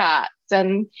tater tots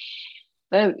and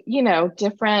the,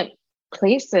 different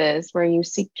places where you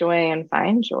seek joy and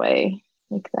find joy.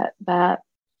 Like that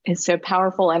is so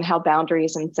powerful, and how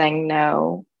boundaries and saying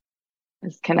no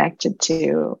is connected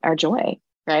to our joy,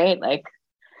 right? Like,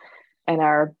 and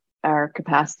our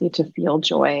capacity to feel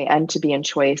joy and to be in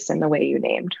choice in the way you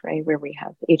named, right? Where we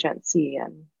have agency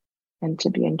and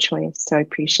to be in choice. So I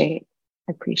appreciate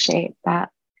appreciate that.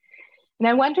 And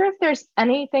I wonder if there's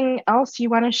anything else you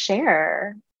want to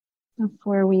share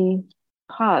before we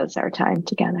pause our time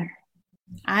together.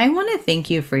 I want to thank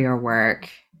you for your work.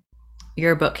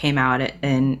 Your book came out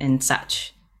in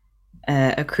such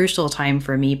a crucial time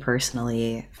for me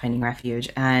personally, finding refuge.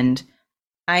 And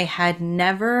I had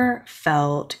never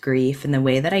felt grief in the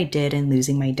way that I did in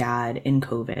losing my dad in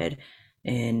COVID,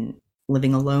 in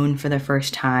living alone for the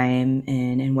first time,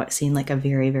 in what seemed like a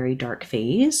very, very dark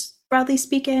phase, broadly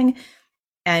speaking.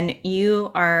 And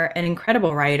you are an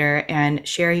incredible writer and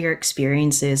share your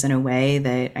experiences in a way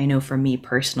that I know for me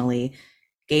personally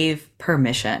gave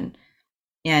permission.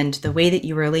 And the way that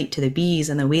you relate to the bees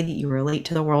and the way that you relate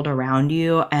to the world around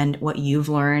you and what you've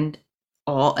learned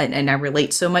and I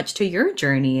relate so much to your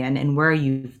journey and where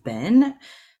you've been,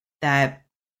 that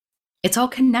it's all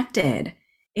connected.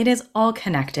 It is all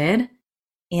connected.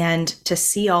 And to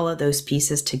see all of those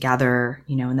pieces together,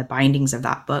 in the bindings of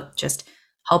that book just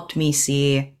helped me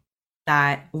see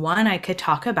that, one, I could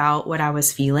talk about what I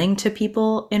was feeling to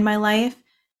people in my life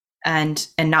and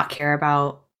not care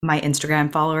about my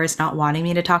Instagram followers not wanting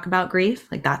me to talk about grief.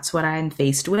 Like, that's what I'm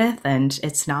faced with, and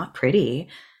it's not pretty.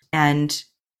 And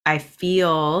I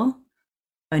feel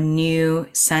a new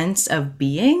sense of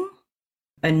being,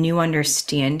 a new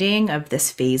understanding of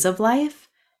this phase of life,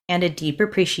 and a deep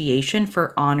appreciation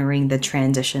for honoring the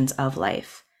transitions of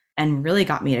life. And really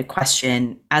got me to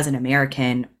question, as an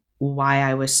American, why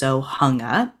I was so hung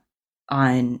up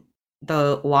on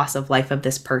the loss of life of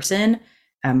this person,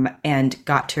 and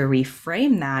got to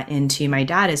reframe that into my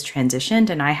dad has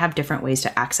transitioned and I have different ways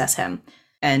to access him.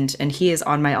 And he is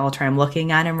on my altar. I'm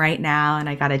looking at him right now, and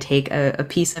I got to take a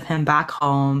piece of him back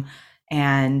home.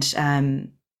 And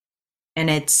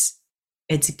it's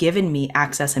given me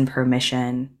access and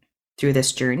permission through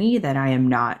this journey that I am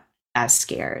not as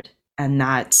scared. And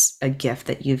that's a gift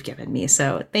that you've given me.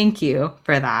 So thank you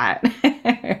for that.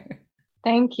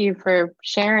 Thank you for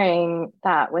sharing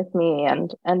that with me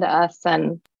and us,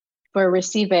 and for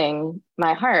receiving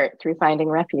my heart through finding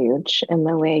refuge in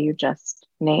the way you just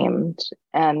named.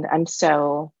 And I'm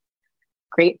so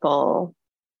grateful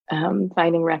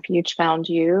finding refuge found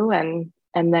you,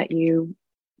 and that you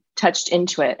touched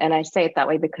into it. And I say it that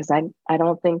way because I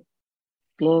don't think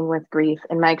being with grief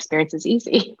in my experience is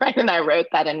easy, right? And I wrote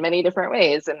that in many different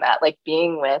ways, and that, like,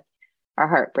 being with our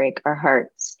heartbreak, our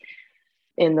hearts,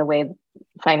 in the way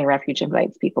finding refuge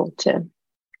invites people to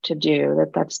do,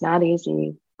 that's not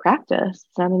easy practice.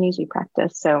 It's not an easy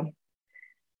practice. So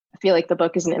I feel like the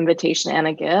book is an invitation and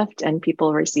a gift, and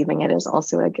people receiving it is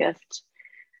also a gift.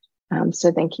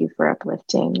 So thank you for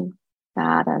uplifting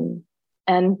that.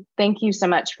 And thank you so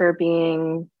much for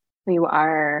being who you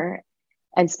are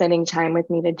and spending time with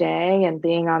me today and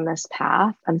being on this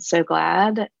path. I'm so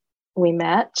glad we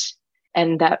met,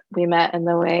 and that we met in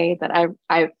the way that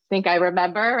I think I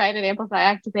remember, right, at Amplify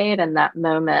Activate, and that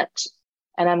moment.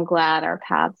 And I'm glad our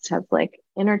paths have, like,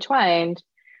 intertwined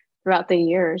throughout the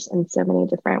years in so many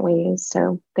different ways.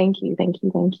 So thank you,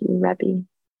 Rebby.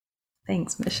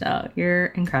 Thanks, Michelle. You're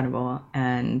incredible.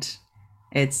 And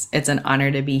it's an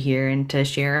honor to be here and to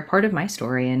share a part of my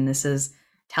story. And this is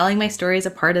telling my story is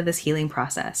a part of this healing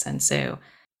process. And so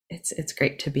it's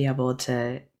great to be able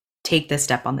to take this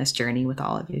step on this journey with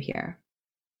all of you here.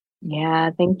 Yeah,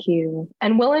 thank you.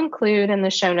 And we'll include in the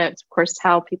show notes, of course,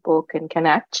 how people can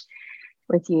connect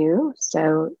with you.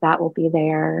 So that will be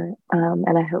there.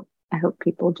 And I hope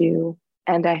people do.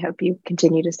 And I hope you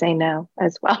continue to say no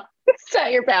as well.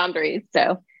 Set your boundaries.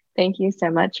 So thank you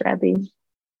so much, Rebby.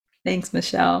 Thanks,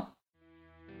 Michelle.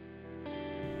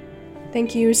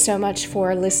 Thank you so much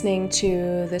for listening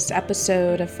to this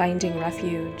episode of Finding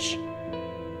Refuge.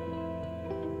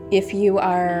 If you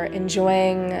are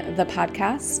enjoying the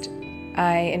podcast,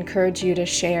 I encourage you to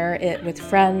share it with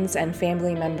friends and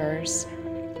family members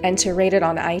and to rate it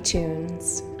on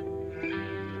iTunes.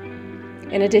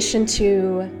 In addition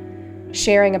to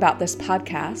sharing about this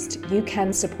podcast, you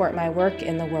can support my work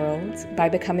in the world by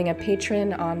becoming a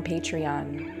patron on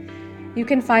Patreon. You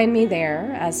can find me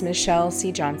there as Michelle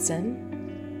C.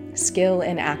 Johnson, Skill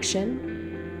in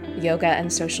Action, Yoga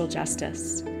and Social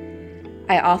Justice.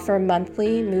 I offer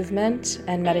monthly movement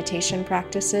and meditation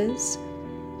practices,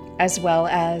 as well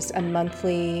as a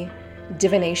monthly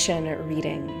divination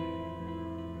reading.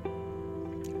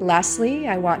 Lastly,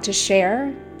 I want to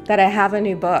share that I have a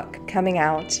new book coming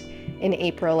out in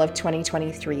April of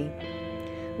 2023.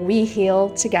 We Heal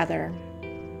Together: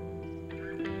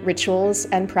 Rituals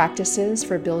and Practices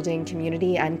for Building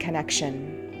Community and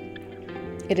Connection.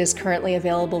 It is currently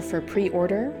available for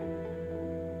pre-order,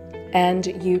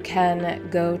 and you can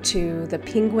go to the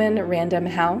Penguin Random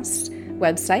House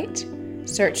website,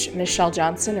 Search Michelle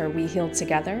Johnson or We Heal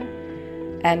Together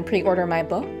and pre-order my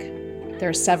book. There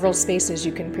are several spaces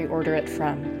you can pre-order it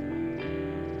from.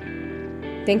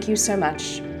 Thank you so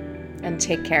much, and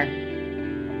take care.